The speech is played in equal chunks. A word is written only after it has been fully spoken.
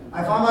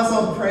I find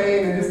myself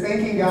praying and just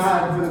thanking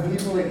God for the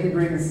people that He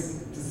brings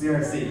to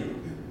CRC.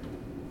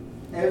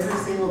 Every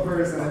single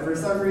person, and for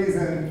some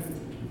reason,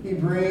 He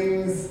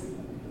brings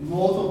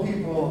multiple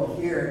people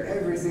here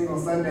every single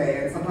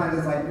Sunday. And sometimes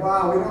it's like,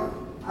 wow,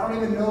 I don't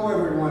even know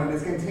everyone. And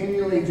it's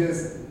continually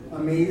just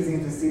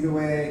amazing to see the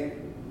way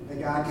that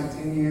God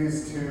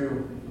continues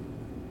to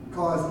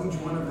cause each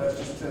one of us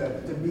just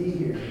to be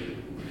here.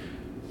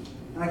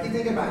 And I keep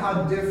thinking about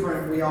how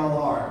different we all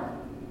are.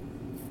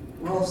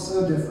 We're all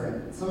so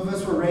different. Some of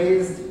us were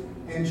raised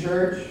in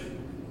church.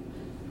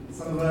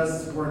 Some of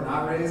us were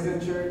not raised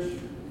in church.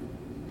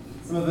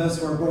 Some of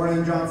us were born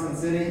in Johnson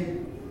City.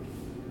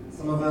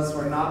 Some of us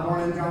were not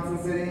born in Johnson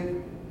City.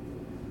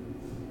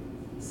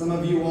 Some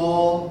of you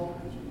all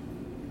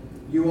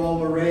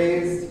were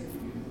raised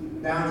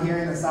down here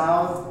in the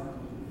South.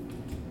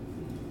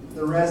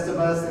 The rest of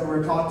us that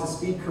were taught to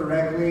speak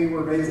correctly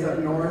were raised up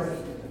north.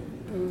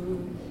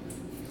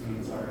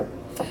 Sorry.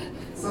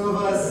 Some of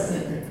us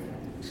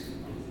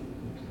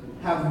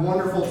have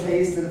wonderful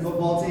taste in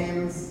football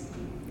teams.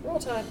 Roll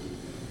Tide.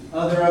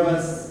 Other of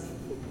us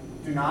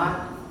do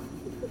not,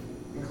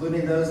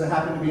 including those that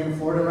happen to be in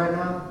Florida right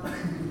now.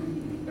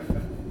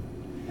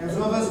 And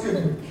some of us could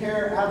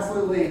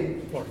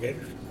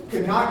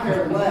not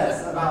care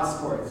less about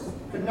sports.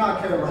 Could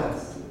not care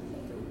less.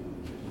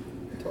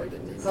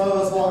 Some of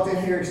us walked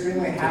in here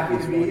extremely happy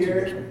to be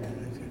here.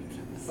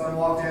 Some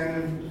walked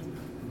in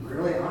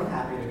really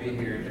unhappy to be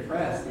here,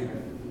 depressed even.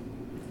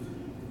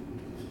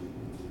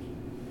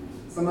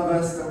 Some of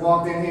us that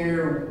walked in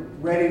here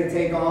ready to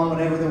take on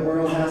whatever the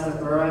world has to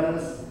throw at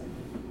us.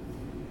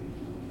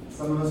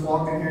 Some of us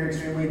walked in here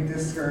extremely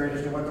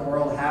discouraged at what the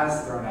world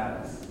has thrown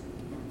at us.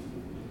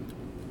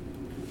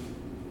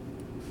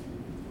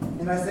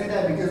 And I say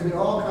that because we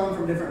all come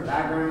from different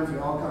backgrounds, we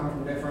all come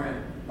from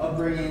different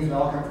upbringings, we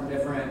all come from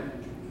different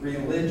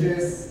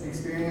religious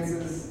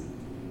experiences.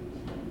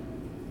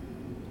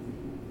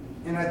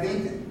 And I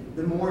think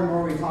the more and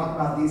more we talk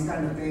about these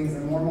kind of things,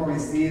 the more and more we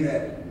see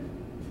that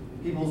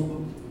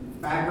people's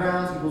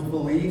backgrounds, people's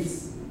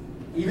beliefs,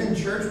 even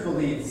church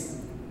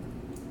beliefs,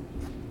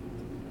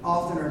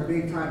 often are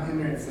big-time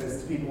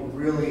hindrances to people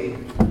really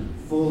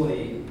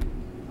fully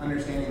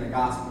understanding the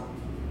gospel.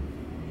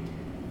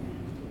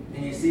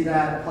 And you see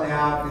that play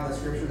out in the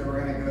scripture that we're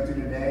going to go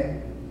through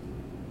today.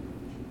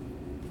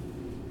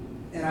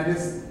 And I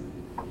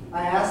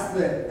ask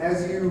that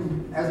as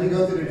we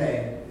go through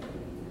today,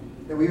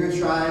 that we would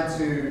try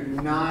to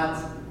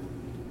not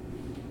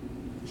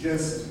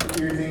just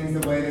hear things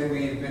the way that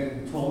we've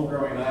been told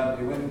growing up.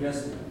 We wouldn't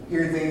just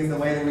hear things the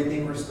way that we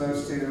think we're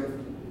supposed to,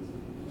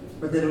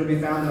 but that it would be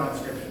founded on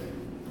Scripture.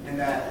 And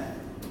that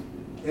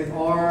if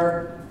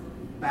our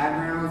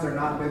backgrounds are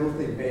not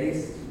biblically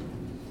based,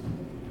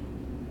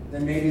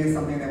 then maybe it's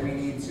something that we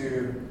need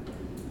to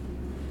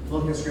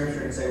look at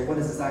Scripture and say, what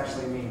does this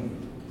actually mean?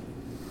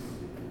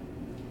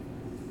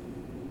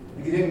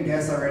 If you didn't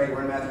guess already,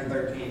 we're in Matthew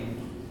 13.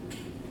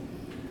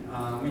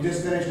 We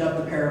just finished up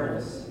the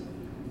parables.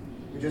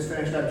 We just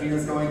finished up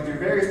Jesus going through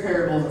various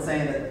parables and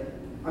saying that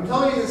I'm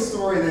telling you this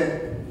story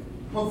that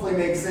hopefully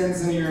makes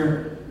sense in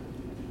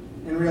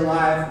real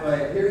life,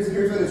 but here's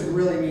what it's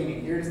really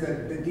meaning. Here's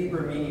the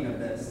deeper meaning of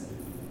this.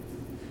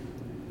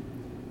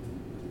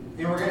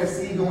 And we're going to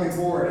see going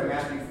forward in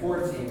Matthew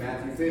 14,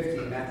 Matthew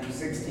 15, Matthew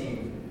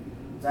 16,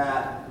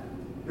 that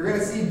you're going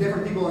to see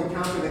different people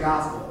encounter the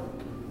gospel.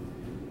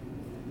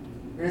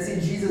 You're going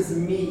to see Jesus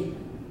meet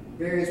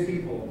various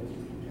people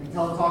and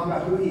talk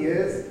about who He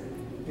is,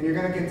 and you're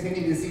going to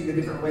continue to see the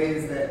different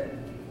ways that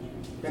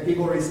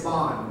people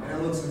respond. And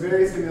it looks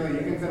very familiar.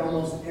 You can fit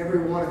almost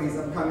every one of these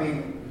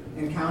upcoming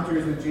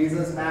encounters with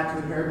Jesus back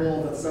to the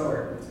parable of the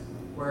sower,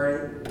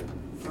 where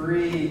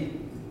 3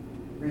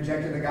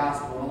 rejected the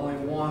gospel, and only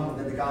 1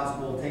 did the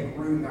gospel take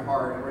root in their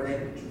heart, and where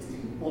they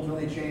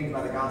ultimately changed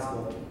by the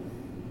gospel.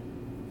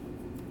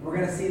 We're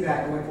going to see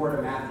that going forward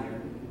in Matthew.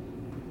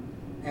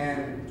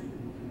 And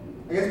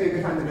I guess it'd be a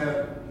good time to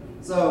note.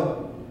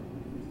 So,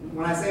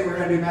 when I say we're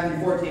going to do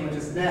Matthew 14, which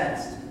is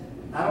next,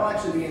 that'll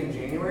actually be in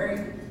January.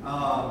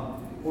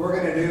 What we're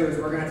going to do is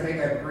we're going to take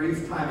a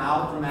brief time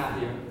out from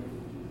Matthew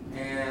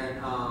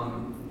and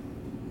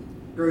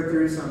go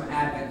through some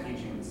Advent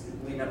teachings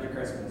leading up to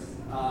Christmas.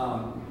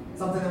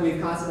 Something that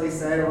we've constantly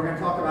said, and we're going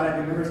to talk about it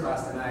in members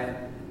class tonight,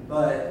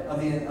 but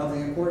of the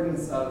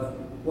importance of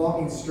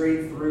walking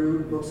straight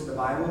through books of the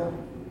Bible.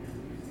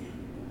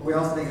 But we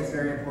also think it's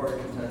very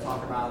important to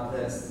talk about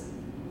this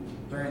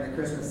during the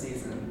Christmas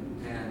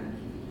season and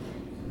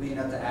leading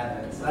up to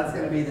Advent. So that's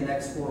going to be the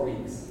next 4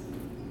 weeks.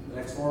 The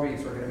next 4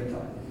 weeks we're going to be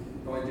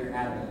going through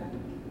Advent.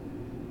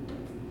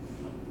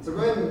 So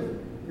go ahead and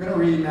we're going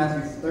to read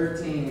Matthew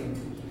 13,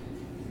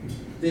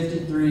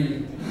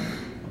 53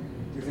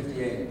 through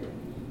 58.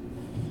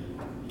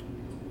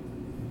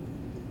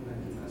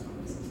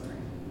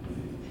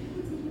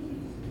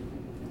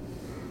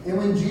 And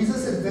when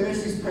Jesus had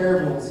finished these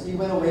parables, he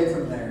went away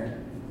from there.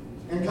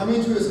 And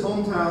coming to his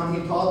hometown,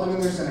 he taught them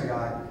in their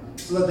synagogue,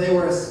 so that they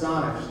were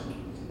astonished,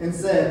 and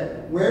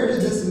said, "Where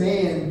did this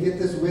man get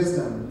this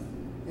wisdom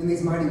and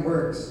these mighty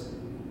works?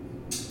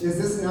 Is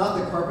this not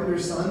the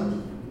carpenter's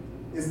son?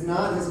 Is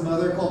not his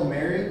mother called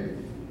Mary?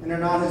 And are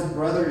not his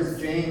brothers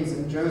James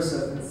and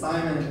Joseph and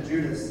Simon and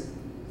Judas?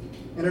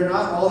 And are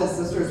not all his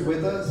sisters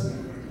with us?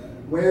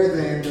 Where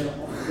then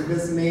did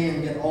this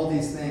man get all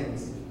these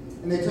things?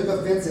 And they took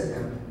offense at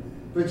him.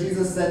 But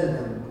Jesus said to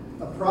them,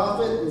 a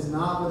prophet is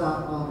not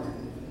without honor,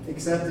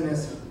 except in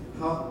his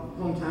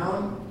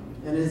hometown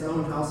and his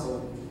own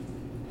household.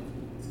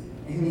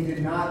 And he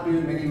did not do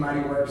many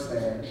mighty works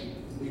there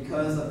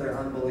because of their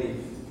unbelief.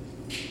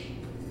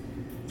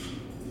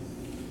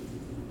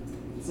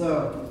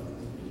 So,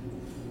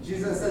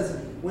 Jesus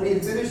says, when he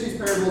had finished these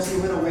parables, he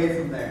went away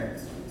from there.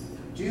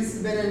 Jesus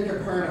has been in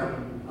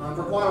Capernaum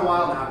for quite a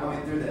while now,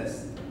 going through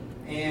this.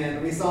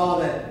 And we saw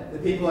that the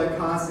people had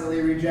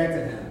constantly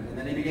rejected him. And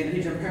then he began to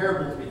teach them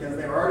parables because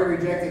they were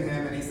already rejecting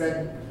him. And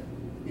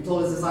he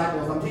told his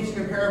disciples, I'm teaching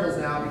them parables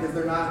now because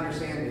they're not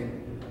understanding.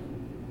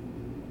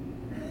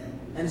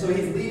 And so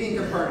he's leaving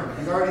Capernaum.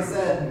 He's already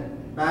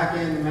said, back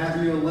in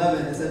Matthew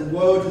 11, it said,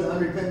 woe to the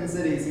unrepentant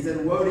cities. He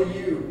said, woe to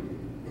you.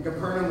 And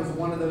Capernaum was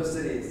one of those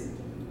cities.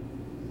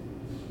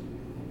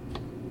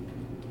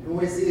 And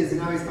what we see is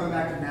now he's coming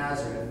back to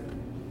Nazareth.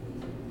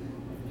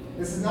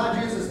 This is not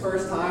Jesus'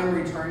 first time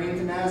returning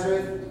to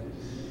Nazareth.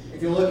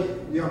 If you look,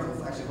 you don't have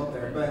to actually look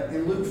there, but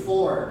in Luke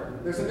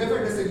 4, there's some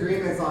different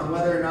disagreements on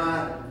whether or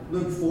not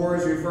Luke 4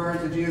 is referring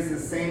to Jesus at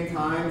the same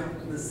time,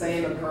 the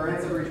same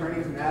occurrence of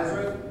returning to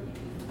Nazareth.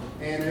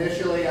 And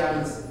initially I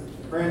was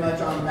very much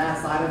on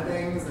that side of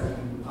things,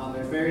 and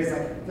there's various,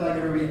 I feel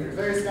like there's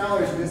various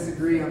scholars who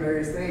disagree on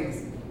various things,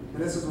 and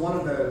this was one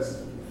of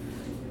those.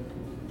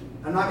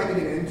 I'm not going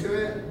to get into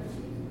it,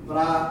 but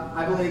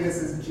I believe this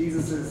is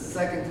Jesus'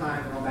 second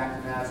time going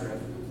back to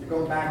Nazareth. He's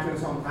going back to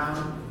his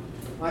hometown.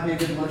 Might be a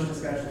good lunch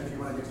discussion if you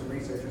want to do some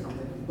research or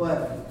something.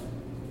 But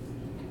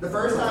the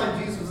first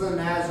time Jesus was in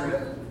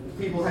Nazareth,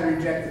 people had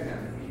rejected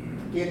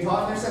him. He had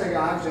taught in their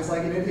synagogues, just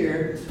like he did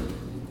here.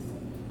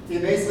 He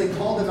had basically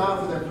called them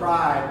out for their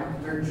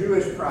pride, their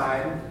Jewish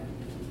pride,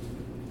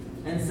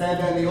 and said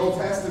that in the Old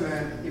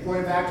Testament, he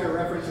pointed back to a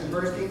reference in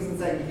 1 Kings and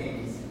 2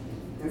 Kings,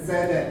 and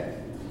said that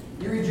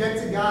you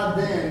rejected God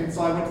then,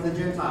 so I went to the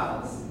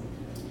Gentiles.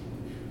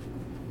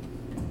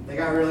 They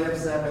got really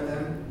upset with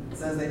him. It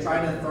says they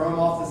tried to throw him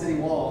off the city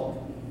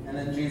wall, and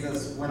then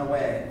Jesus went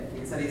away.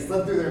 He said he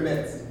slipped through their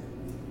midst.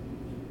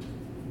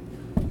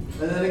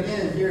 But then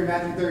again, here in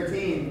Matthew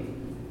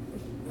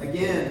 13,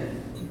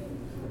 again,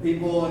 the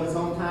people in his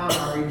hometown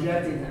are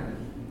rejecting him.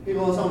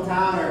 People in his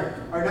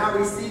hometown are not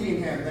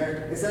receiving him.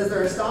 It says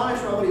they're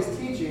astonished by what he's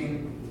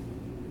teaching,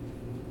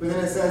 but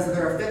then it says that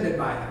they're offended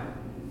by him.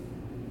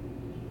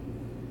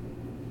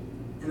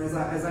 And as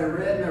I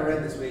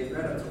read this week,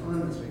 read a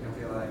ton this week, I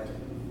feel like.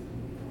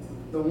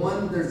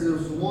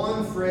 There's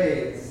one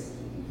phrase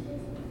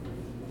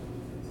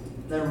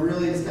that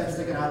really just kept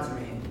sticking out to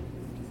me.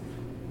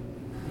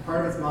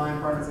 Part of it's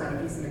mine, part of it's kind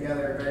of piecing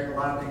together a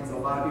lot of things that a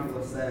lot of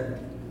people have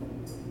said.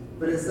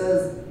 But it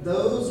says,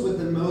 those with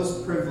the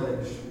most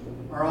privilege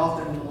are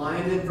often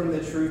blinded from the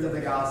truth of the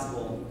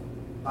gospel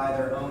by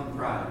their own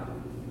pride.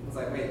 I was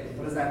like, wait,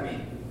 what does that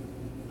mean?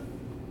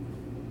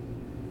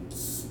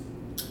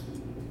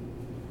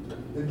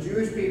 The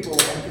Jewish people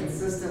have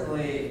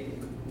consistently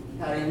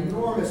had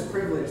enormous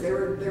privilege. They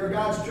were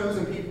God's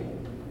chosen people.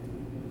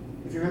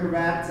 If you remember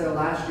back to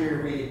last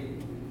year, we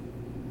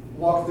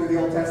walked through the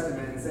Old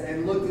Testament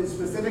and looked at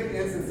specific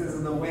instances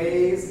of the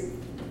ways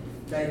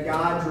that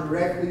God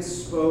directly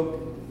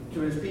spoke to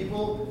his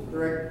people,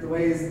 the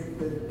ways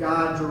that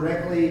God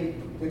directly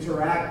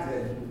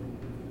interacted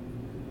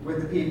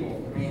with the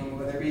people. I mean,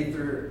 whether it be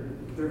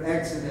through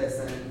Exodus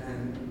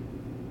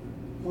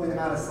and pulling them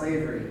out of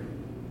slavery,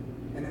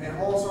 and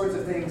all sorts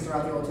of things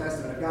throughout the Old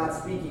Testament of God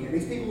speaking. And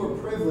these people were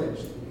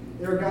privileged.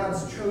 They were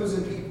God's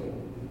chosen people.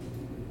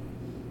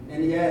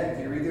 And yet,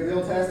 if you read through the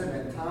Old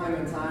Testament, time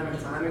and time and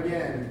time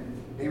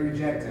again, they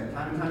reject him.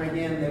 Time and time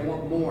again, they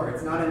want more.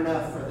 It's not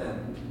enough for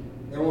them.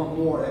 They want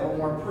more. They want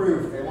more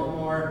proof. They want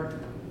more.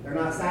 They're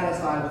not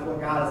satisfied with what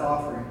God is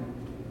offering.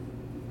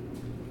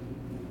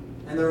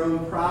 And their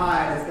own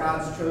pride as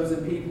God's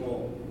chosen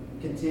people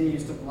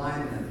continues to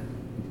blind them.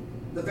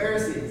 The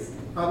Pharisees,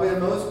 probably the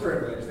most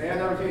privileged. They had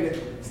an opportunity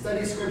to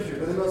study Scripture.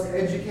 They're the most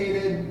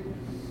educated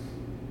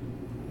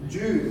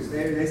Jews.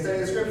 They study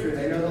the Scripture.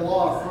 They know the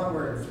law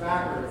frontwards,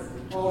 backwards,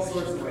 all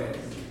sorts of ways.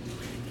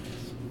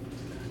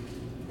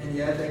 And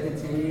yet they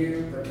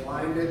continue. They're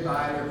blinded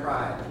by their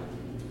pride.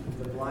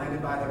 They're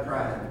blinded by their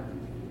pride.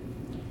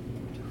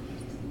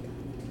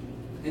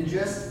 And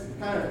just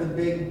kind of the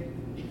big,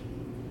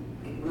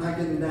 we're not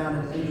getting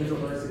down to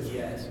individual verses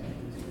yet,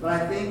 but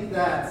I think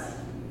that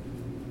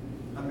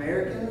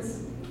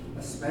Americans,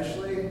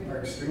 especially, are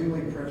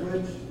extremely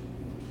privileged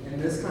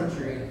in this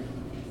country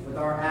with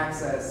our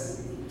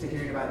access to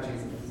hearing about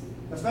Jesus,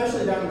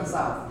 especially down in the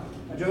South.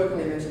 I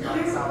jokingly mentioned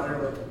about the South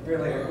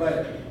earlier,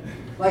 but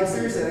like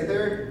seriously,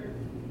 there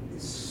are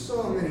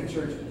so many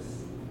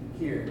churches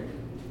here.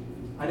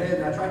 I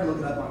tried to look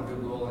it up on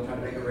Google and try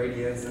to make a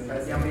radius and try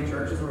to see how many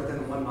churches were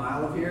within 1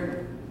 mile of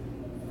here.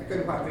 I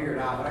couldn't quite figure it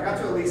out, but I got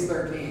to at least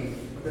 13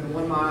 within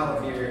 1 mile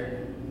of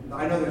here.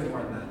 I know there's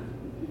more than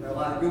that. A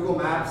lot of Google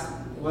Maps,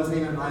 it wasn't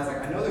even, I was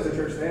like, I know there's a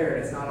church there,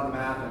 and it's not on the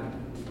map,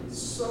 and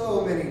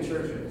so many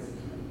churches.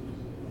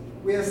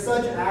 We have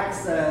such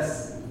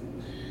access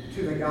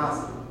to the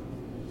gospel.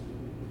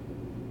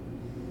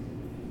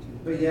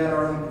 But yet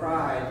our own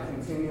pride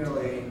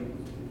continually,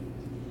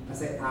 I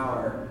say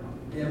our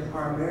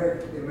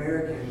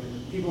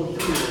American people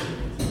here,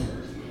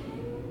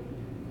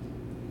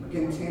 are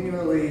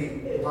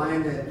continually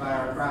blinded by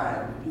our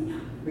pride.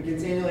 We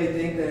continually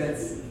think that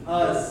it's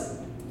us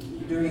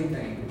doing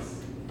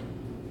things.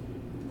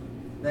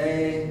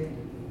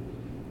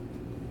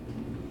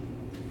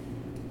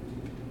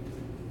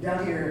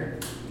 Down here,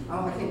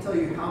 I can't tell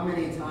you how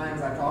many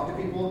times I've talked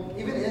to people,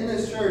 even in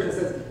this church, that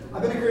says,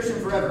 I've been a Christian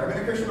forever. I've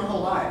been a Christian my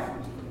whole life.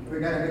 We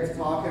got to get to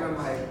talking, I'm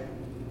like,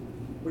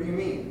 what do you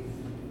mean?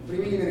 What do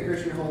you mean you've been a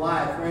Christian your whole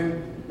life?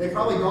 When they've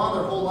probably gone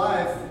their whole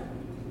life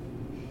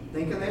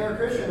thinking they were a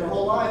Christian their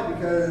whole life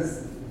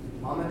because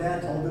mom and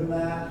dad told them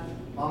that.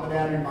 Mom and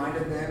dad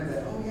reminded them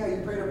that, oh yeah,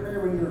 you prayed a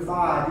prayer when you were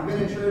 5. You've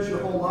been in church your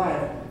whole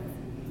life.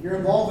 You're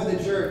involved with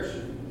the church.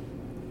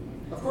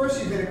 Of course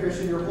you've been a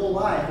Christian your whole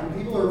life. And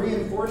people are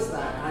reinforced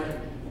that.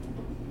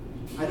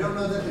 I don't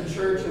know that the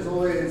church has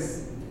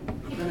always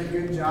done a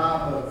good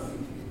job of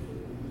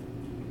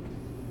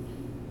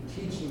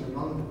teaching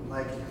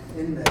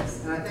in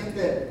this. And I think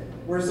that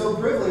we're so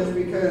privileged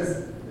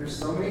because there's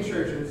so many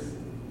churches,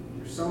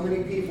 there's so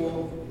many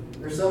people,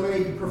 there's so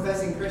many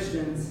professing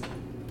Christians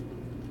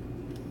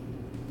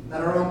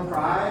that our own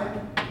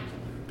pride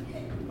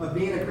of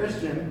being a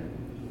Christian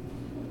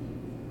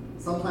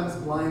sometimes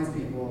blinds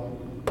people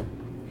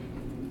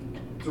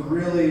to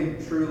really,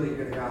 truly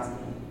hear the gospel.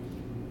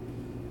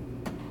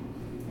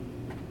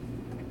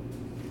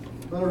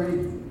 I'm going to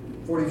read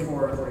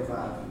 54 and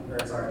 45.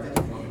 54 and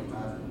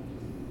 45.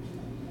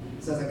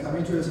 It says, and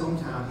coming to his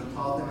hometown, he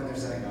taught them in their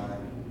synagogue.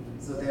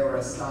 So they were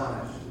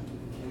astonished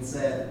and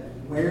said,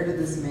 where did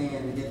this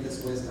man get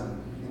this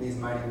wisdom and these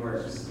mighty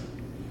works?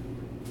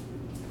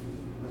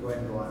 I'll go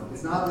ahead and go on.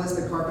 Is not this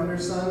the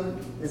carpenter's son?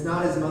 Is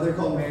not his mother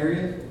called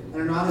Mary? And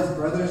are not his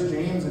brothers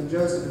James and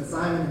Joseph and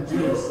Simon and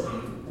Judas?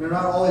 And are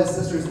not all his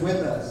sisters with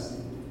us?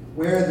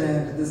 Where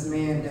then did this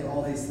man get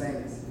all these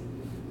things?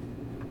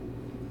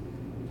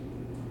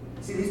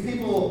 See, these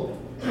people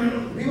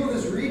of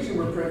this region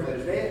were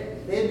privileged. They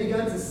had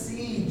begun to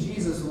see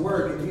Jesus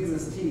work and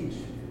Jesus teach.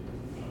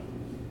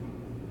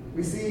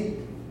 We see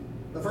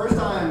the first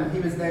time he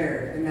was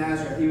there in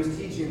Nazareth, he was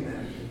teaching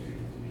them.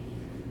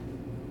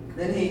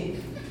 Then he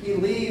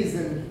leaves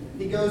and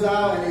he goes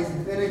out and he's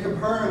in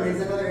Capernaum and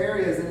he's in other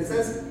areas. And it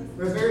says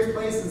there's various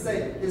places that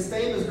say his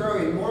fame is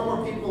growing. More and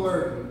more people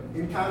are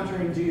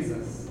encountering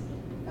Jesus.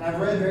 And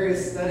I've read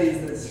various studies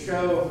that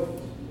show,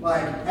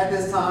 like, at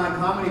this time,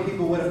 how many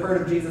people would have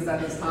heard of Jesus at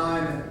this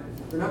time. And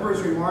the number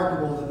is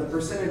remarkable, that the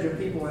percentage of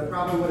people that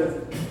probably would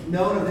have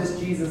known of this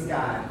Jesus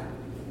guy.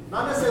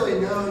 Not necessarily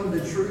known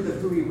the truth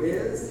of who he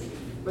is,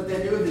 but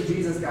they knew of the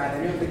Jesus guy.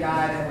 They knew of the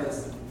guy that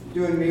was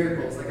doing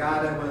miracles, the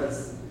guy that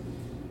was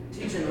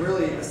teaching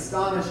really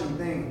astonishing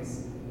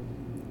things.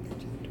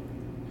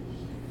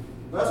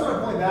 But I just want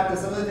to point back to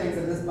some of the things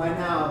that by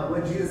now,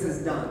 what Jesus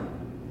has done.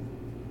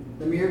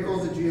 The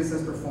miracles that Jesus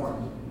has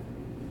performed.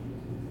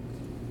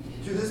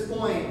 To this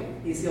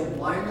point, he's healed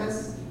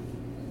blindness.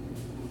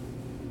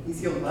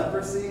 He's healed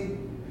leprosy.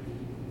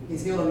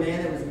 He's healed a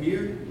man that was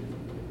mute.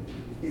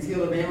 He's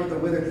healed a man with a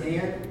withered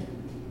hand.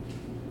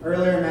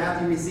 Earlier in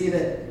Matthew, we see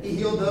that he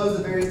healed those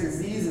with various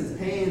diseases,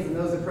 pains, and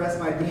those oppressed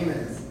by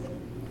demons.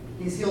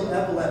 He's healed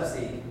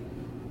epilepsy.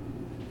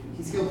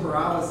 He's healed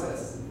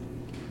paralysis.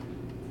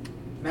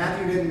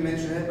 Matthew didn't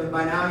mention it, but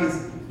by now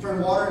he's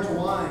turned water into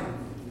wine.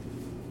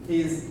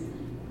 He's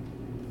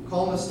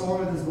calmed the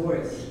storm with his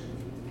voice.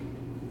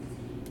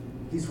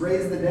 He's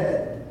raised the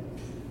dead.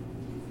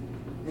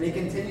 And he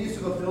continues to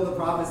fulfill the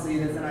prophecy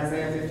that's in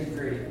Isaiah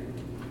 53.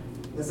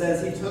 That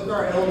says he took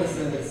our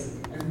illnesses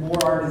and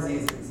bore our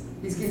diseases.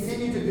 He's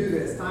continued to do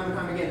this time and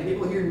time again.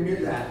 People here knew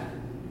that.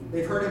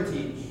 They've heard him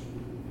teach.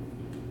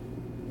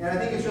 And I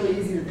think it's really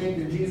easy to think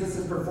that Jesus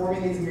is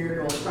performing these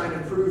miracles trying to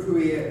prove who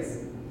he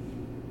is.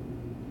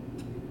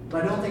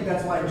 But I don't think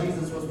that's why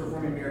Jesus was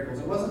performing miracles.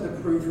 It wasn't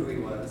to prove who he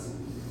was.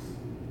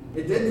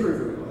 It did prove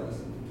who he was.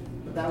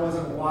 But that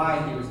wasn't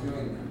why he was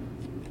doing them.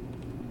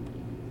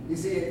 You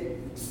see,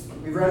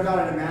 we've read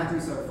about it in Matthew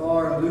so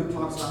far. Luke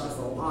talks about this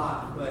a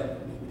lot. But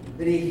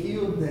that he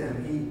healed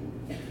them.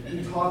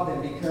 He taught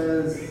them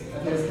because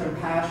of his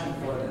compassion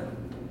for them.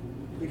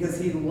 Because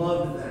he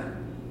loved them.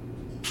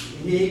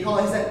 He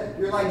said,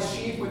 you're like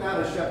sheep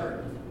without a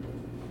shepherd.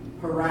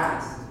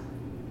 Harassed.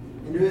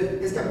 And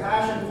his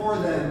compassion for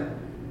them,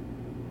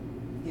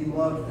 he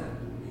loved them.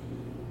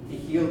 He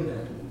healed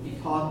them. He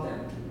taught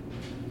them.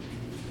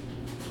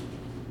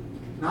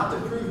 Not to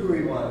prove who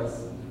he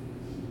was,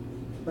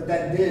 but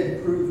that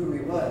did prove who he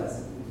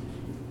was.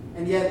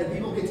 And yet the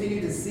people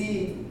continued to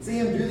see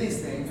him do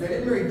these things. They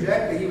didn't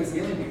reject that he was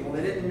healing people.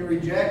 They didn't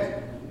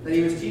reject that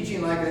he was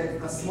teaching like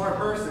a smart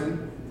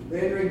person.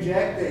 They didn't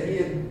reject that he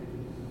had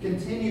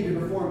continued to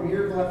perform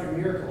miracle after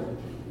miracle.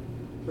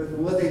 But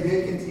what they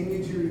did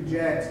continue to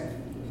reject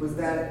was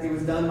that it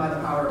was done by the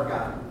power of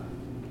God.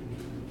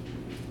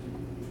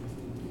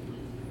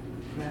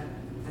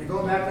 And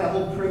going back to that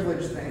whole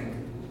privilege thing,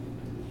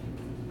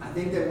 I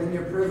think that when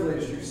you're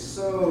privileged, it's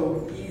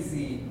so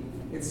easy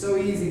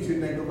to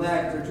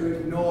neglect or to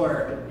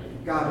ignore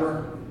God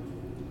working.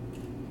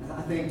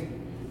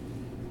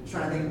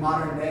 Trying to think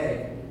modern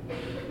day,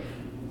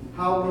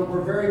 how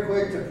we're very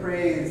quick to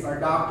praise our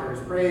doctors,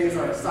 praise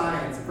our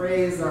science,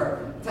 praise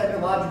our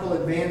technological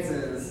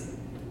advances,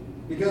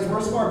 because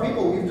we're smart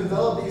people. We've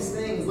developed these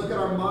things. Look at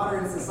our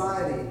modern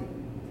society.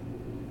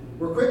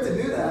 We're quick to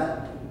do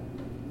that,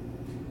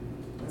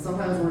 and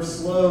sometimes we're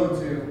slow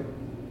to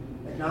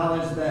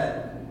acknowledge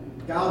that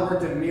God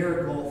worked a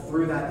miracle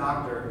through that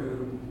doctor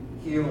who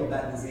healed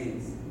that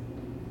disease.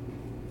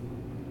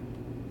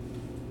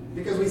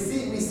 Because we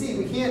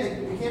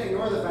can't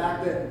ignore the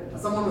fact that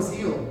someone was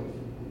healed,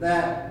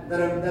 that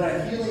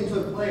a healing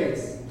took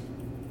place.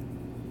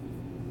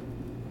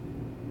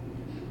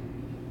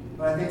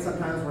 But I think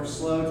sometimes we're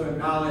slow to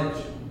acknowledge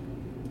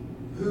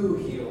who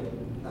healed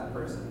that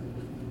person.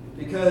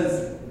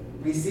 Because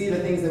we see the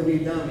things that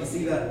we've done, we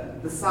see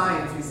the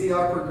science, we see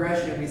our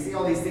progression, we see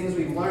all these things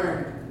we've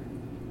learned.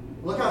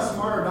 Look how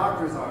smart our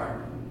doctors are.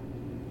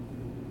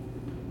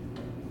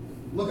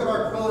 Look at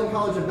our Quillen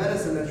College of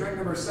Medicine that's ranked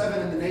number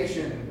 7 in the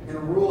nation in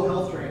rural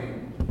health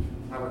training.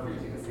 I work for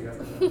UTSC, that's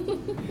not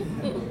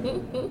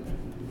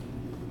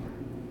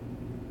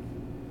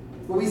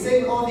But we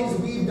say all things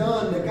we've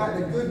done that got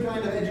the good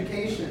kind of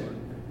education.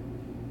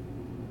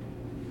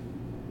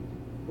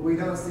 But we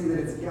don't see that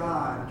it's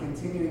God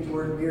continuing to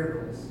work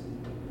miracles.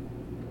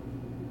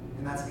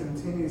 And that's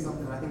continuing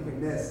something I think we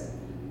miss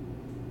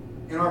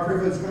in our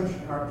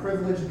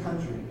privileged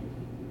country.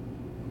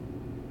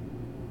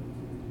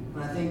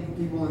 And I think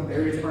people in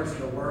various parts of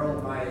the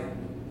world might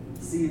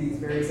see these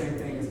very same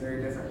things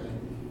very differently.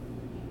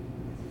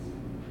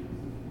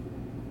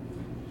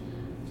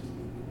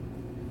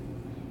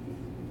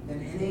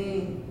 In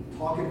any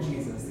talk of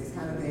Jesus, these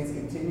kind of things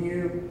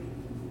continue.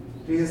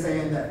 Jesus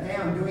saying that, hey,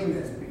 I'm doing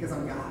this because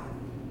I'm God.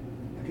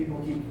 And people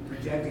keep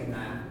rejecting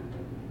that.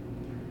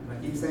 And I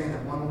keep saying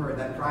that one word,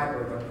 that pride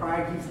word. But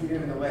pride keeps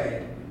getting in the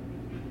way.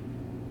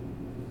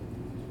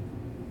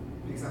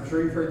 Because I'm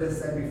sure you've heard this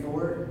said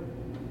before,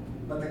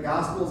 but the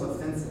gospel is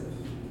offensive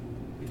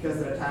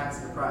because it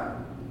attacks your pride.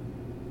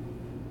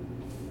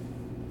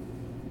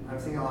 I'm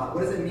seeing a lot.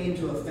 What does it mean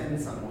to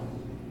offend someone?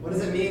 What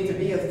does it mean to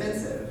be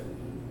offensive?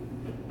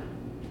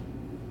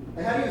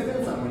 Like, how do you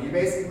offend someone? You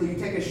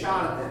take a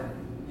shot at them.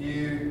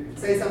 You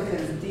say something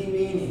that's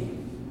demeaning.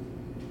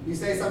 You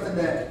say something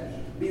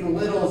that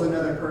belittles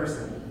another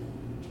person.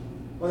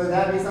 Whether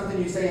that be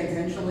something you say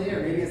intentionally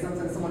or maybe it's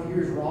something someone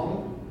hears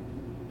wrong.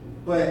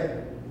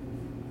 But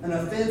an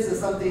offense is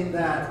something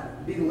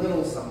that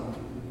belittles someone.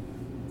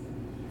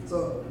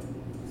 So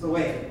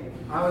wait,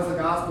 how is the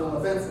gospel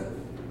offensive?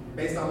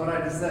 Based on what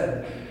I just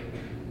said.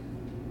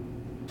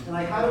 And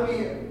how do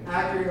we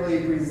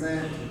accurately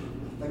present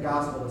the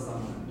gospel to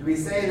someone? Do we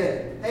say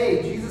that,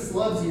 hey, Jesus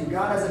loves you,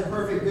 God has a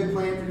perfect good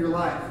plan for your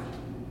life?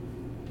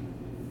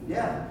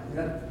 Yeah,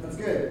 that's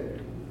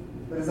good.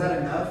 But is that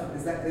enough?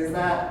 Is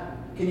that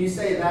can you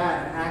say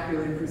that and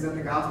accurately present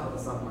the gospel to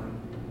someone?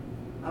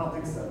 I don't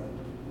think so.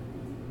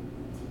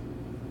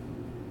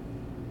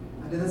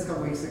 I did this a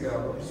couple weeks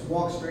ago. Just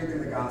walk straight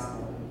through the gospel.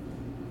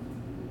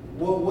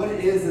 What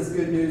is this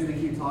good news we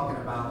keep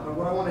talking about? But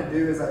what I want to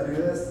do as I do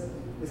this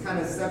is kind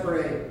of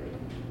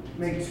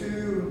make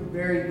two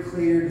very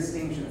clear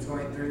distinctions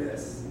going through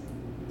this.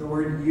 The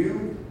word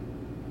you,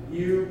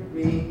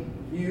 me,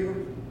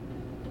 you,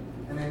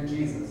 and then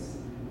Jesus.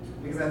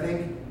 Because I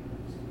think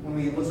when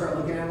we start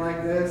looking at it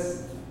like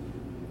this,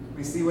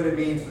 we see what it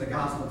means for the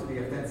gospel to be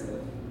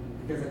offensive.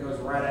 Because it goes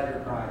right at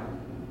your pride.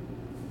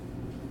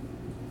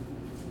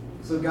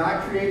 So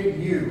God created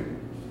you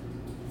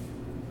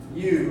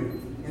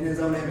in his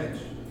own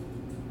image.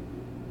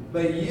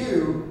 But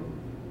you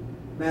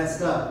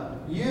messed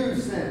up. You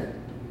sinned.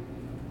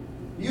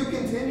 You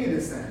continue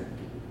to sin.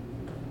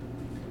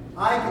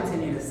 I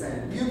continue to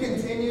sin. You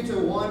continue to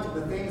want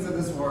the things of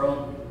this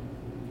world.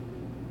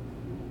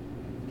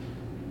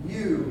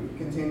 You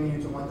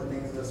continue to want the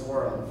things of this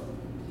world.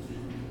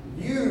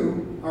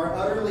 You are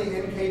utterly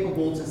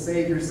incapable to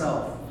save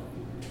yourself.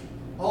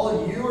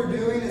 All you are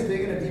doing is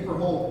digging a deeper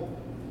hole.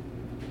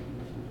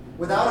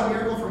 Without a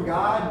miracle from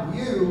God,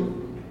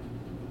 you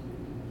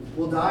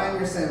will die in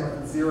your sin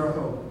with zero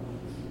hope.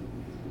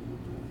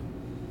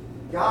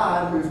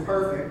 God, who is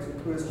perfect,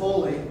 who is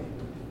holy,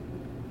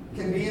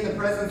 can be in the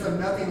presence of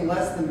nothing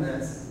less than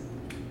this.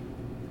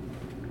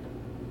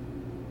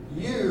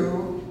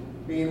 You,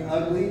 being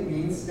ugly,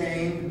 being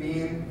stained,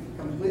 being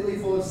completely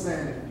full of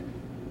sin,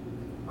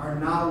 are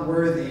not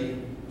worthy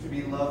to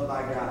be loved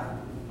by God.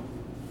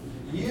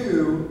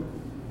 You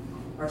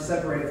are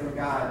separated from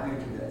God due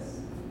to this.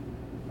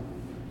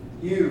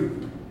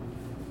 You.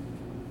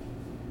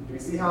 Do you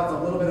see how it's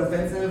a little bit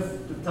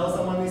offensive to tell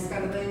someone these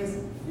kind of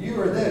things?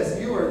 You are this,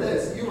 you are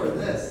this, you are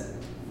this.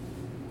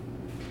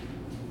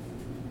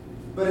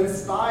 But in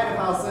spite of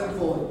how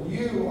sinful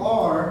you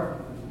are,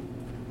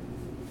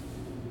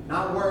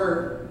 not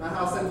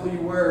how sinful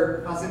you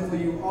were, how sinful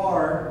you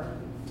are,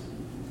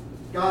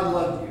 God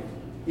loved you,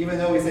 even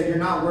though he said you're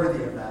not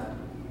worthy of that.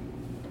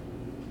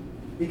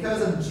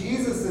 Because of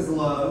Jesus'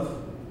 love,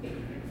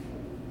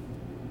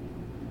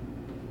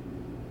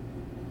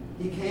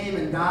 he came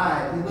and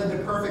died. He lived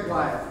a perfect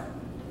life.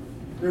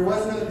 There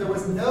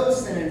was no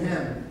sin in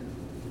him.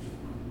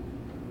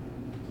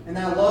 And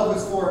that love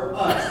was for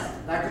us.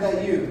 Back to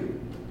that you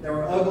that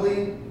were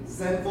ugly,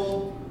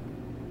 sinful,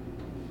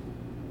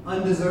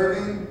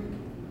 undeserving,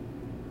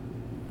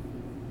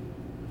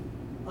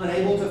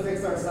 unable to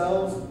fix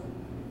ourselves.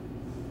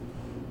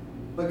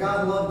 But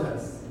God loved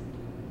us.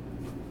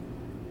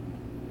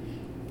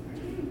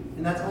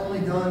 And that's only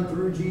done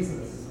through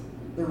Jesus.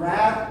 The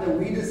wrath that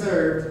we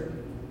deserved,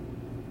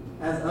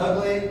 as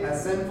ugly,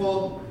 as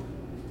sinful,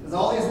 as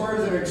all these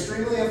words that are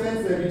extremely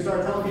offensive, you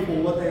start telling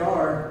people what they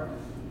are.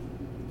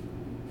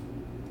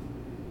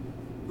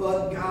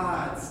 But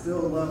God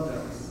still loved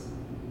us.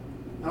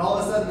 And all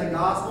of a sudden the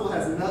gospel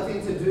has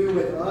nothing to do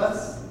with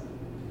us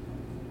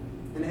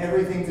and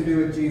everything to do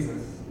with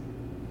Jesus.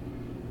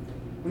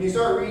 When you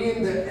start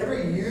reading that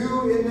every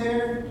you in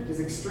there is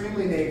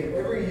extremely negative.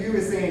 Every you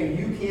is saying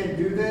you can't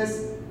do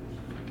this,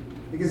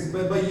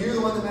 but you're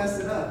the one that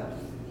messed it up.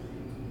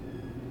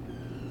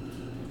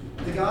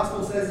 The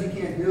gospel says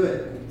you can't do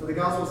it, but the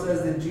gospel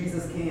says that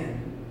Jesus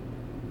can.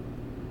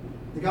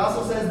 The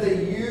gospel says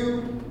that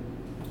you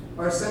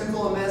are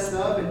sinful and messed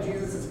up, and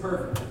Jesus is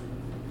perfect.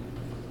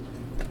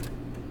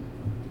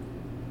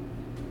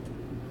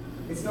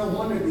 It's no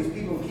wonder these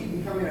people keep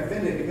becoming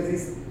offended,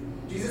 because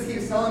Jesus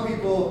keeps telling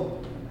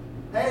people,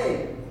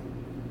 hey,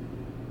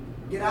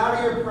 get out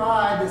of your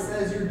pride that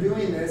says you're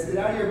doing this. Get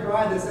out of your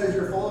pride that says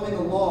you're following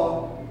the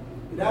law.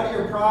 Get out of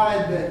your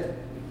pride that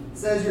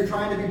says you're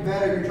trying to be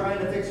better, you're trying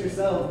to fix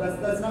yourself.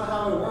 That's not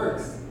how it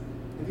works.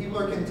 And people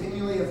are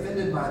continually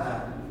offended by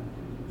that.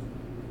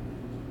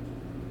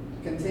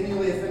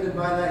 Continually offended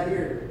by that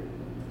here.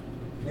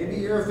 Maybe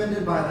you're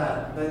offended by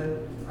that,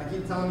 but I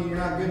keep telling you you're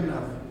not good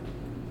enough.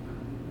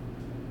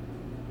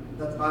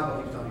 That's the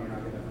Bible keeps telling you you're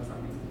not good enough. That's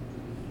not me.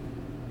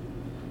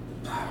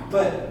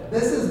 But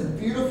this is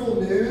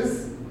beautiful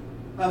news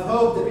of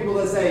hope that people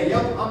that say,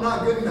 yep, I'm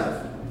not good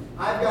enough.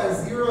 I've got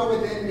zero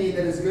within me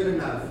that is good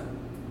enough.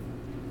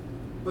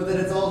 But that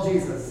it's all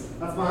Jesus.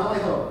 That's my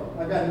only hope.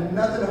 I've got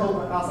nothing to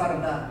hope outside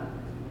of that.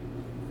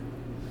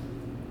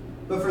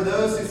 But for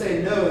those who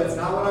say, no, that's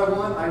not what I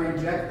want, I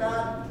reject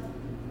that,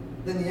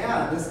 then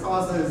yeah, this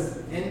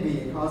causes envy,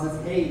 it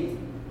causes hate,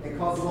 it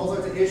causes all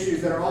sorts of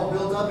issues that are all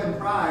built up in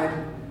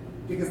pride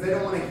because they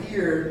don't want to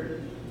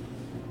hear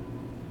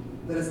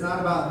that it's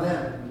not about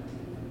them.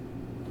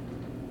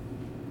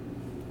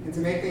 And to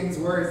make things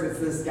worse, it's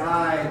this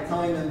guy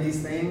telling them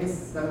these things,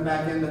 stepping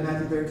back into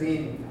Matthew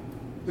 13,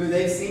 who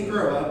they've seen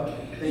grow up.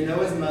 They know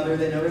his mother,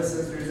 they know his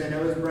sisters, they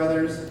know his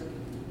brothers.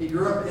 He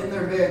grew up in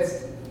their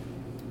midst.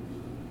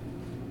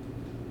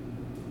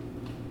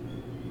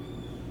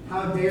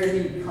 How dare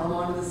he come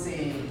onto the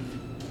scene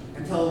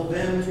and tell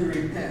them to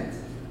repent?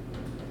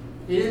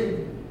 He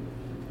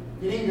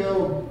didn't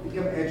go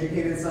become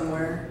educated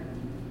somewhere.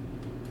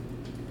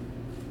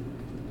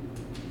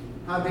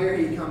 How dare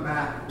he come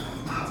back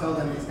and tell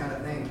them these kind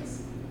of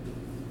things?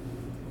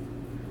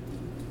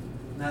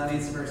 And that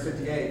leads to verse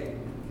 58.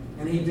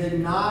 And he did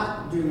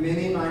not do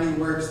many mighty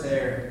works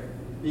there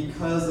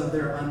because of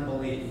their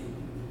unbelief.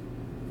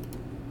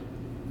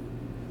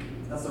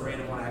 That's the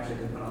random one I actually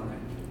did put on there.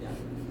 Yeah.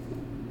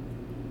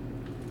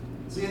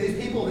 So you have these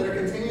people that are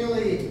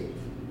continually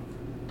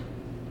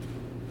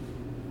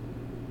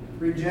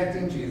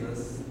rejecting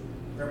Jesus.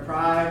 Their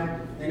pride,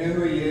 they know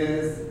who he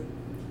is.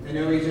 They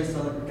know he's just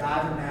a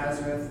guy from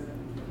Nazareth.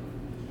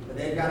 But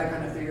they've got to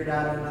kind of figure it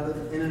out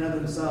in and of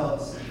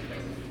themselves.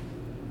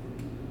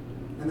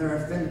 And they're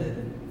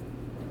offended.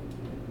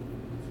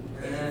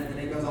 And then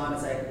it goes on to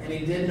say, and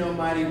he did no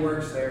mighty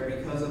works there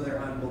because of their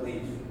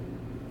unbelief.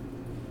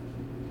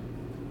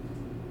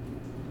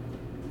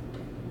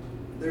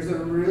 There's a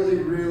really,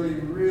 really,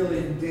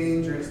 really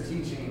dangerous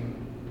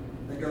teaching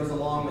that goes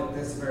along with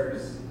this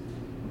verse.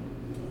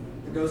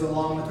 It goes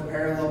along with the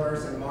parallel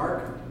verse in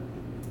Mark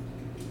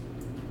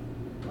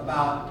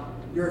about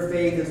your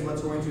faith is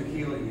what's going to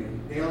heal you.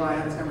 Dale and I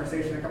had this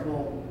conversation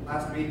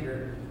last week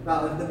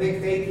about the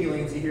big faith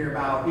healings you hear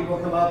about. People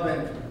come up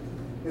and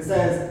it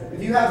says,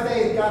 if you have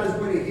faith, God is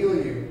going to heal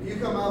you. If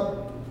you come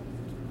up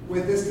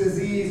with this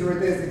disease or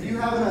this, if you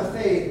have enough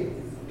faith,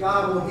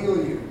 God will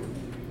heal you.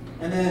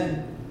 And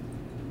then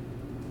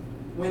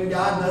when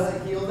God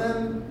doesn't heal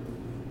them,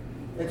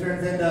 it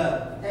turns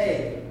into,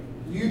 hey,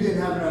 you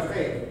didn't have enough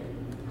faith.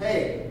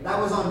 Hey, that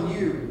was on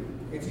you.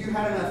 If you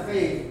had enough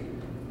faith,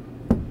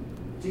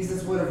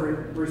 Jesus would have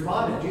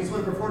responded. Jesus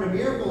would have performed a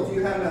miracle if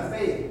you had enough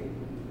faith.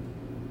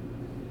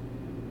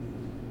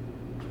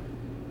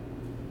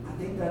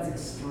 I think that's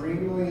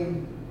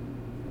extremely,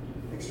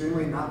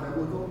 extremely not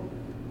biblical.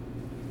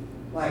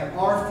 Like,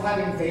 our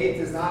having faith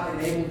does not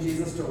enable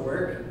Jesus to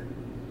work.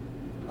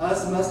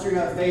 Us mustering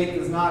up faith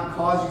does not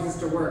cause Jesus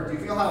to work. Do you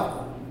feel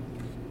how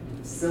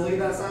silly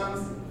that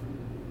sounds.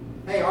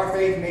 Hey, our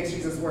faith makes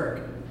Jesus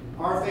work.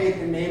 Our faith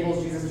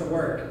enables Jesus to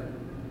work.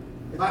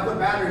 If I put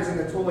batteries in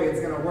the toy, it's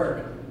going to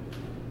work.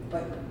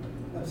 Like,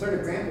 absurd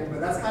example, but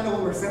that's kind of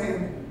what we're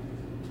saying.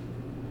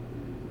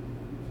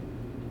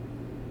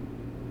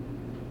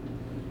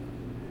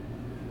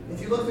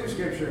 If you look through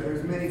Scripture,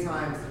 there's many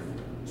times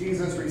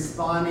Jesus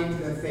responding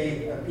to the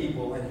faith of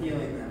people and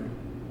healing them.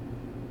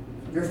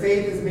 Your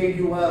faith has made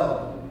you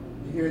well.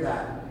 You hear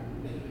that?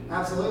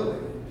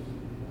 Absolutely.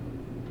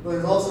 But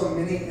there's also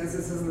many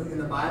instances in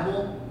the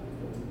Bible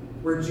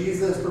where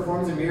Jesus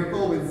performs a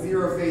miracle with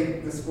zero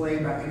faith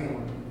displayed by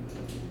anyone.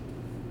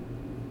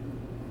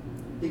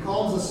 He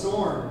calms a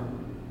storm.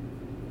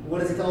 What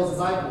does he tell his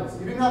disciples?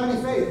 You didn't have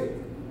any faith.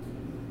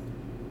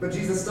 But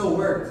Jesus still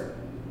worked.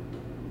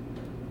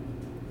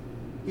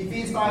 He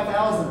feeds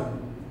 5,000.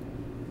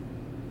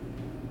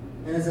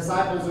 And his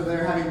disciples are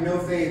there having no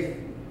faith.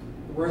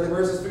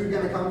 Where's this food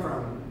going to come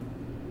from?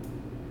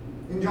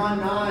 In John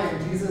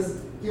 9,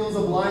 Jesus heals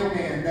a blind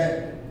man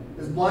that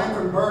is blind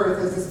from birth,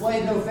 has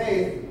displayed no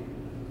faith.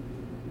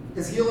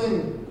 His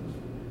healing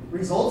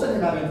results in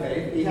him having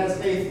faith. He has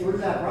faith through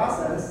that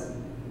process.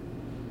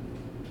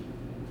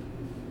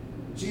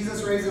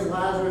 Jesus raises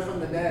Lazarus from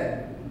the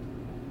dead.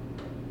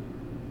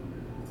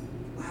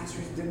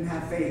 Lazarus didn't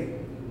have faith.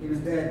 He was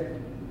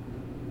dead.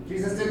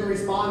 Jesus didn't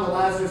respond to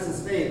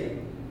Lazarus' faith.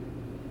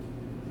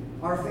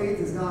 Our faith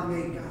does not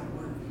make God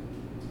work.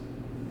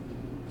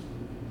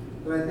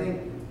 But I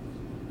think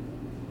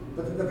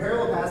the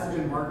parallel passage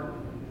in Mark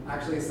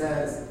actually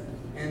says,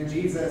 and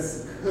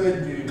Jesus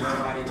could do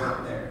nobody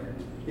work there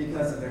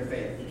because of their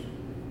faith.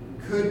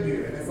 Could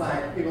do. And it's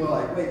like, people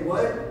are like, wait,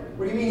 what?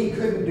 What do you mean he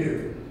couldn't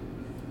do?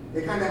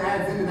 It kind of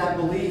adds into that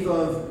belief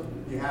of,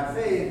 you have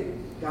faith,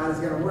 God is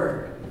going to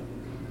work.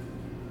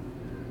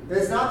 But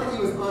it's not that he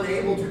was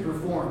unable to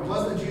perform. It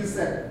wasn't that Jesus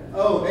said,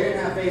 oh, they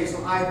didn't have faith,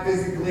 so I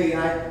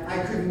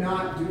could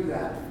not do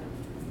that.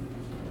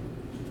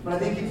 But I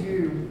think if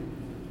you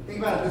think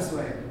about it this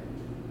way,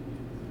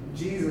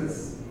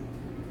 Jesus,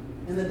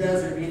 in the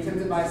desert, being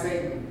tempted by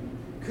Satan,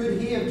 could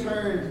he have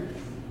turned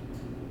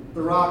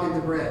the rock into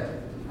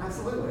bread?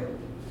 Absolutely.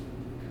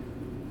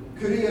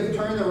 Could he have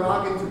turned the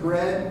rock into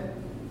bread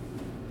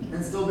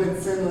and still been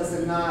sinless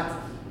and not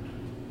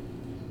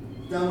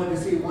done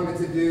what he wanted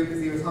to do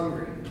because he was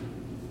hungry?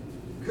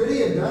 Could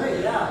he have done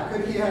it? Yeah.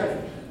 Could he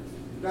have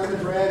done the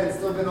bread and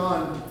still been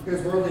on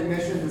his worldly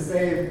mission to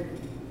save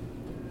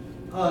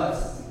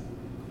us?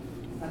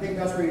 I think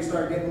that's where you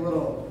start getting a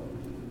little...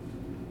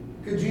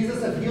 Could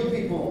Jesus have healed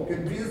people?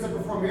 Could Jesus have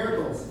performed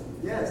miracles?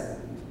 Yes.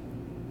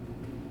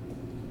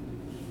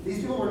 These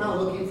people were not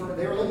looking for...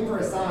 They were looking for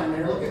a sign.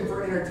 They were looking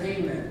for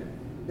entertainment.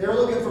 They were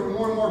looking for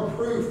more and more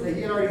proof that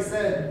he had already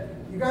said,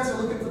 you guys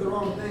are looking for the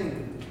wrong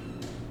thing.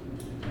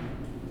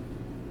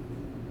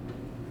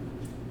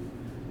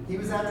 He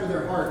was after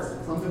their hearts.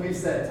 Something we've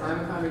said time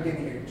and time again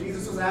here.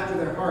 Jesus was after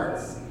their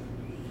hearts.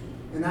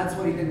 And that's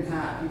what he didn't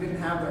have. He didn't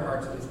have their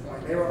hearts at this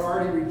point. They were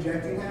already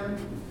rejecting him.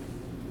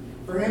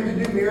 For him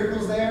to do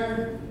miracles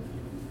there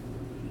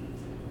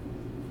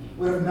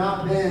would have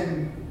not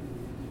been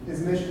his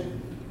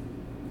mission.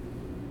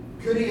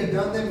 Could he have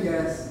done them?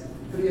 Yes.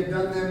 Could he have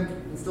done them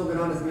and still been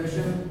on his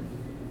mission?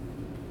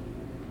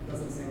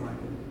 Doesn't seem like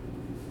it.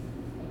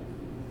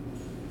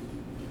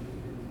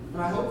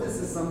 And I hope this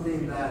is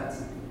something that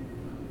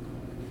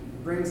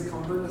brings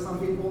comfort to some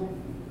people,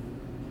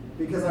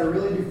 because I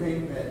really do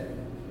think that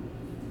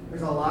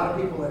there's a lot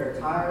of people that are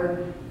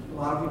tired, a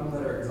lot of people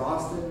that are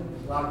exhausted,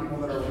 a lot of people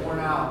that are worn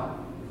out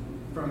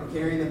from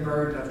carrying the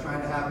burden of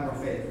trying to have more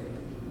faith.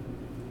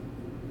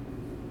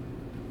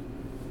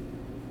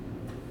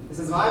 It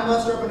says, if I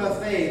muster up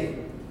enough faith,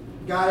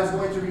 God is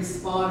going to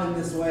respond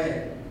in this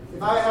way.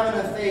 If I have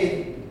enough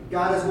faith,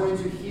 God is going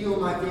to heal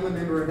my family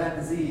member of that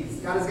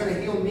disease. God is going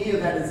to heal me of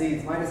that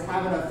disease if I just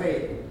have enough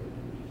faith.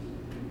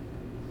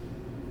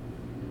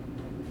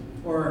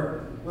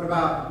 Or what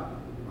about,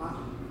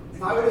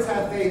 if I would just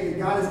have faith that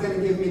God is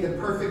going to give me the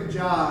perfect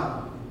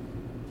job.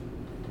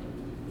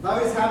 If I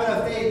would just have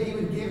enough faith, he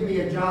would give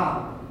me a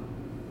job.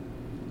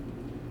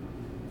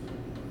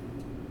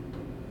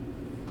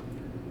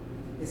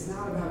 It's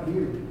not about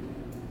you.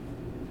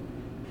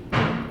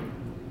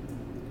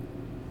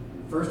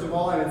 First of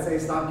all, I would say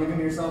stop giving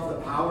yourself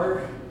the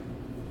power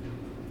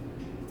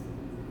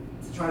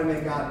to try to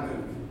make God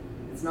move.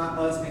 It's not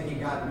us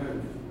making God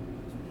move.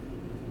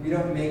 We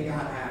don't make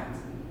God act.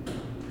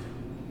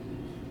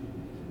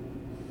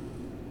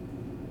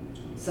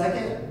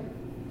 Second,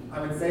 I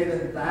would say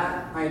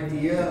that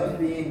idea of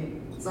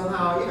being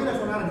somehow, even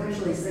if we're not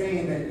intentionally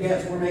saying that,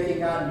 yes, we're making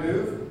God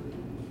move,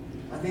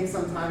 I think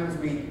sometimes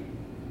we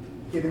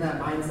get in that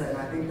mindset, and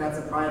I think that's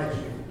a pride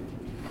issue.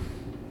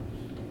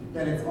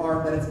 That it's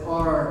our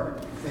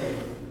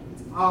faith.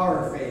 It's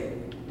our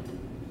faith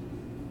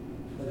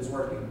that is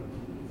working.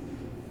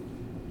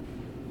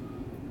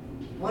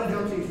 I want to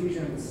jump to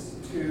Ephesians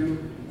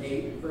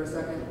 2:8 for a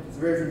second. It's a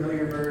very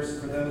familiar verse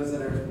for those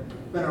that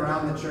have been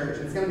around the church.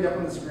 It's going to be up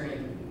on the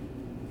screen.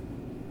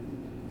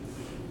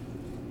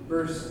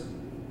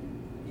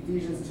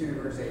 Ephesians 2,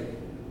 verse 8.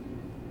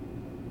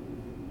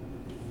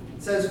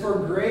 It says,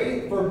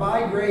 For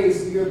by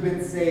grace you have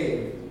been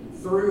saved,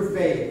 through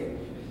faith.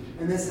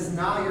 And this is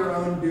not your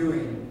own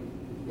doing.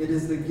 It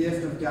is the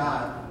gift of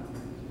God.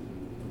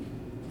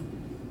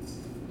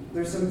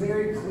 There's some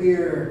very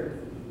clear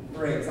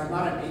breaks. I'm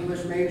not an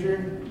English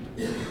major,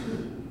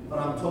 but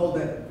I'm told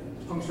that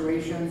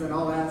punctuations and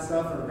all that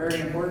stuff are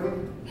very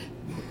important.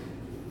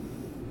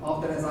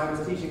 Often as I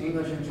was teaching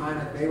English in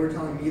China, they were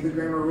telling me the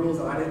grammar rules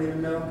that I didn't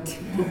even know. It's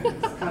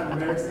kind of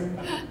embarrassing.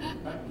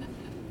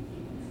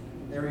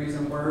 They were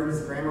using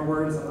grammar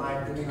words that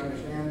I didn't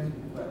understand.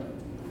 But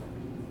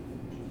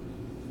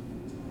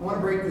I want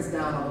to break this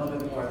down a little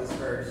bit more, this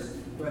verse.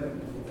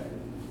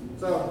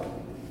 So,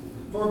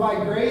 for by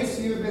grace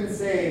you have been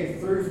saved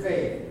through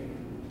faith.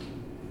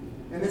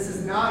 And this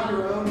is not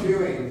your own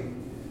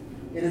doing.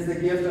 It is the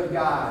gift of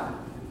God,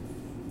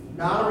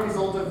 not a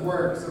result of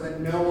work, so that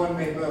no one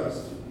may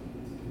boast.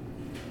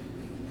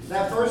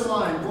 That first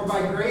line, for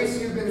by grace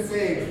you've been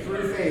saved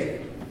through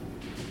faith.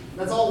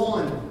 That's all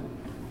one.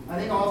 I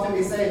think often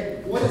we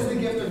say, what is the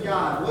gift of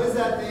God? What is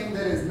that thing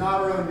that is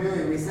not our own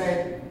doing? We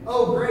say,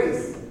 oh,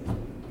 grace.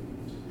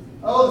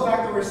 Oh, the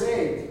fact that we're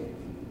saved.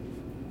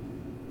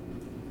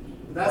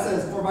 But that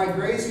says, for by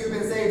grace you've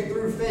been saved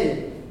through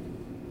faith.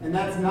 And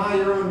that's not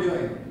your own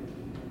doing.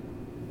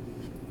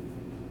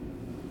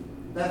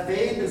 That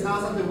faith is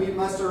not something we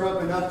muster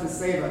up enough to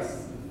save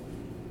us.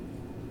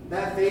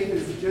 That faith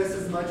is just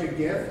as much a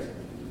gift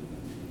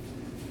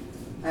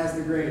as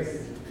the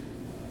grace.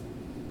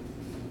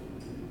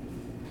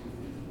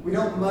 We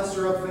don't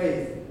muster up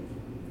faith.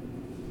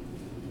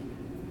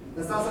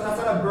 That's not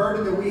a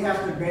burden that we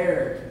have to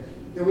bear,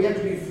 that we have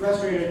to be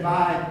frustrated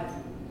by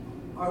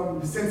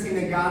sensing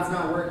that God's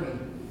not working.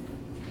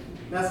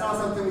 That's not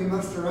something we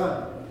muster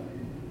up.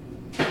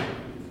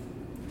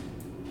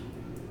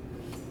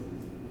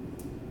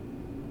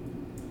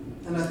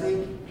 And I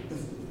think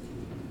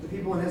the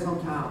people in his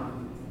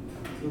hometown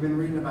we've been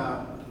reading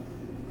about,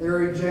 they're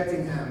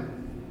rejecting him.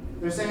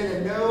 They're saying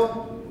that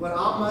no, what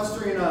I'm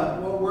mustering up,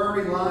 what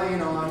we're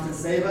relying on to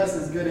save us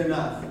is good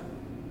enough.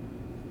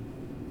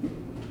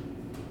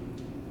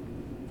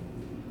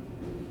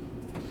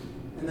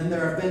 And then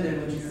they're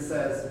offended when Jesus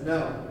says,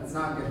 no, it's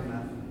not good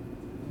enough.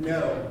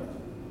 No.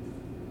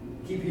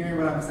 Keep hearing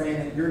what I'm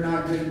saying, that you're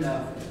not good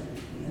enough.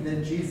 And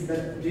then Jesus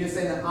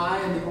saying that I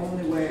am the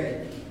only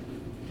way,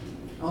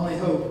 only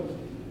hope.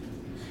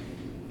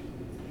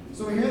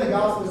 So we hear the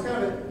gospel, there's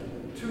kind of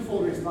a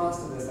twofold response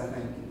to this, I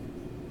think.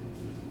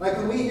 Like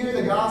when we hear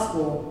the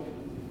gospel,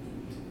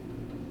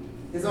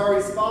 is our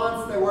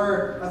response that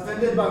we're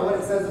offended by what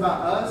it says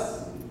about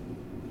us,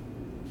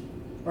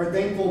 or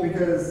thankful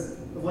because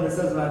of what it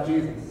says about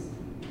Jesus?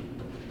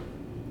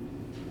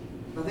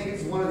 I think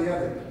it's one or the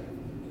other.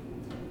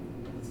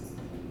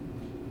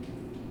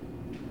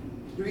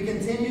 Do we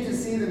continue to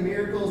see the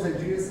miracles that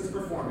Jesus is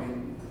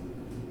performing,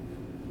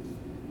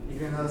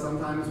 even though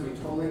sometimes we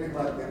totally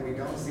neglect them, we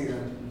don't see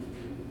them?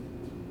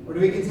 Or do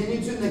we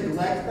continue to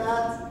neglect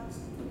that?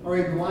 Are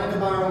we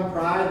blinded by our own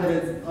pride that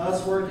it's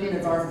us working,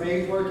 it's our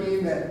faith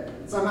working, that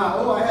somehow,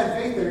 oh, I had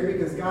faith there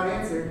because God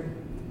answered?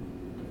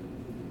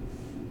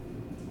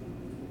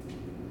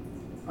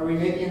 Are we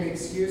making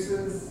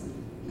excuses?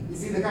 You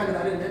see the kind of,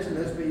 I didn't mention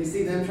this, but you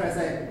see them try to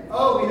say,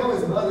 oh, we know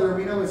his mother,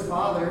 we know his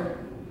father,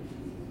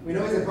 we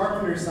know he's a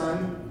carpenter's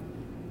son.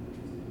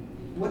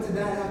 What did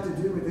that have to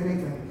do with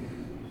anything?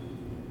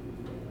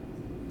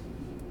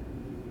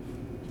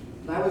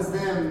 That was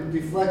them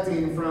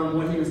deflecting from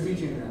what he was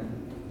teaching them.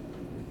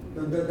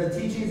 The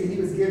teachings that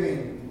he was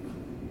giving,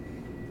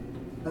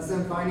 that's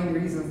them finding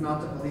reasons not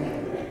to believe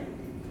it.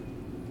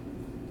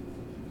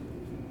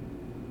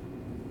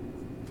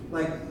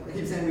 Like I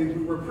keep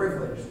saying, we're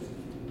privileged.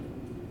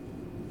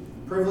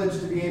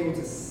 Privileged to be able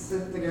to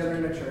sit together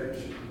in a church,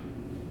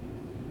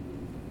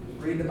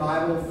 read the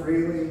Bible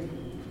freely,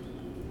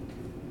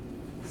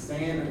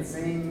 stand and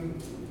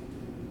sing,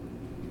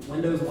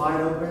 windows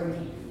wide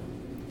open.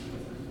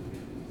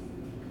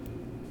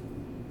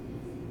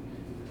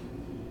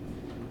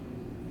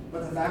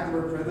 But the fact that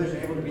we're privileged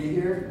and able to be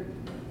here,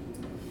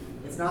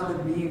 it's not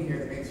the being here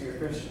that makes you a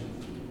Christian.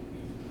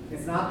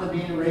 It's not the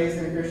being raised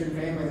in a Christian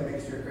family that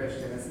makes you a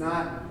Christian. It's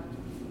not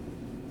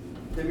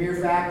the mere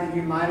fact that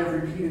you might have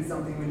repeated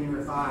something when you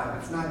were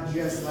 5. It's not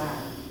just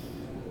that.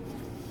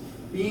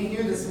 Being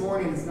here this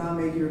morning does not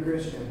make you a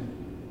Christian.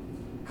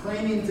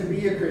 Claiming to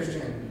be a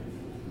Christian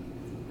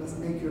doesn't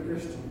make you a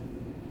Christian.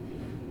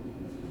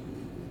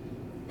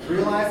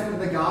 Realizing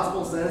that the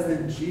gospel says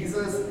that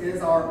Jesus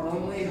is our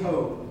only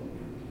hope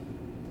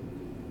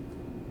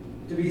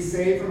to be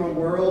saved from a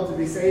world, to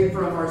be saved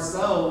from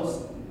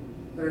ourselves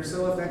that are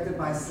so affected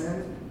by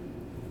sin.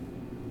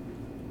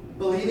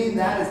 Believing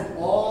that is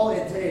all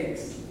it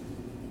takes.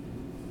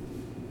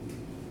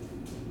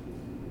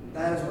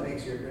 That is what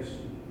makes you a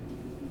Christian.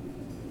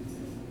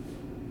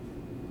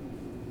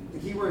 The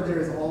key word there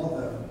is all,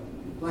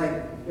 though.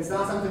 Like, it's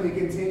not something we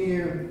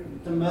continue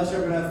to muster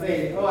up enough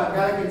faith. Oh, I've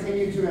got to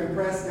continue to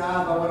impress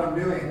God by what I'm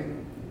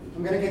doing.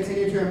 I'm going to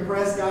continue to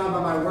impress God by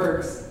my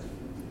works.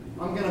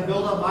 I'm going to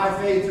build up my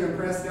faith to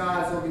impress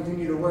God, so I'll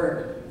continue to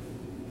work.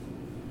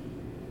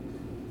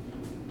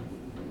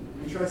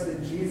 trust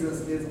that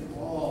Jesus is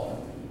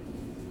all.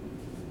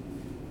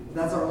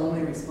 That's our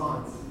only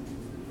response.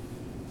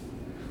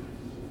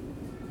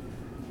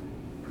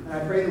 And I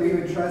pray that we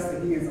would trust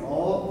that he is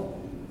all.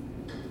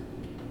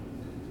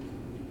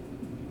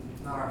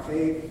 Not our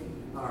faith,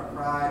 not our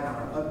pride, not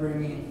our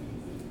upbringing,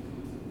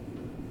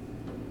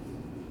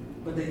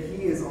 but that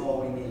he is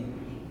all we need.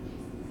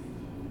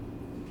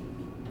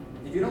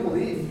 If you don't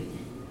believe,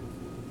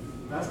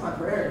 that's my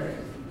prayer,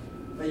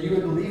 that you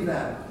would believe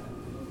that.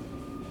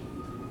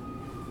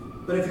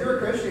 But if you're a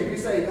Christian, you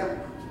say,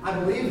 I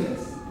believe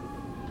this.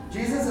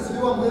 Jesus is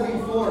who I'm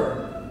living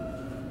for.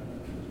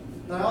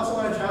 Then I also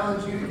want to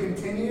challenge you to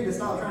continue to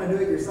stop trying to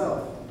do it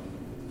yourself.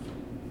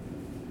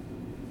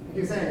 I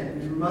keep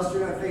saying, you're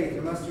mustering out faith,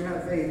 you're mustering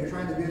out faith, you're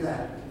trying to do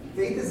that.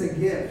 Faith is a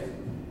gift.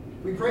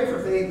 We pray for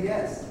faith,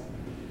 yes.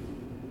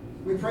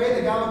 We pray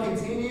that God will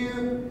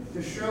continue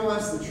to show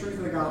us the truth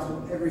of the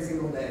gospel every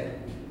single day.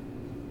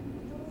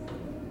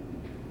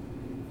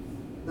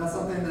 That's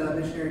something that a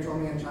missionary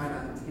told me in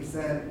China. He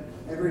said,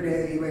 every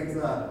day that he wakes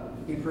up,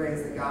 he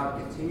prays that God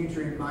will continue to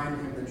remind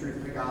him the truth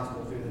of the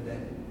gospel through the day.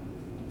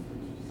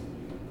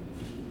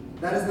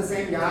 That is the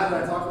same God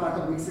that I talked about a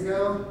couple weeks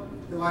ago,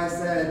 who I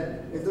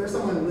said, if there's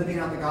someone living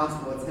out the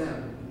gospel, it's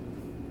him.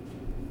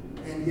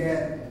 And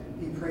yet,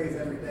 he prays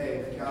every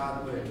day that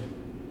God would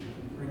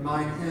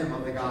remind him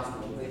of the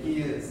gospel, that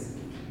he is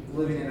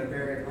living in a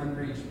very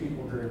unreached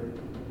people group.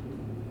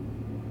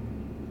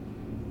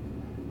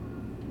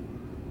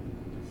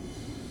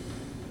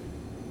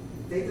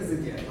 Faith is a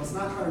gift. Let's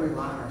not try to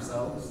rely on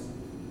ourselves.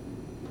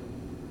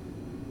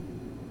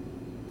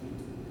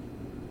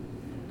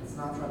 Let's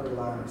not try to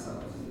rely on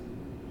ourselves.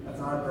 That's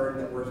not a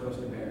burden that we're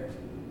supposed to bear.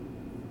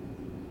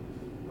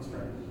 Let's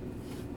pray.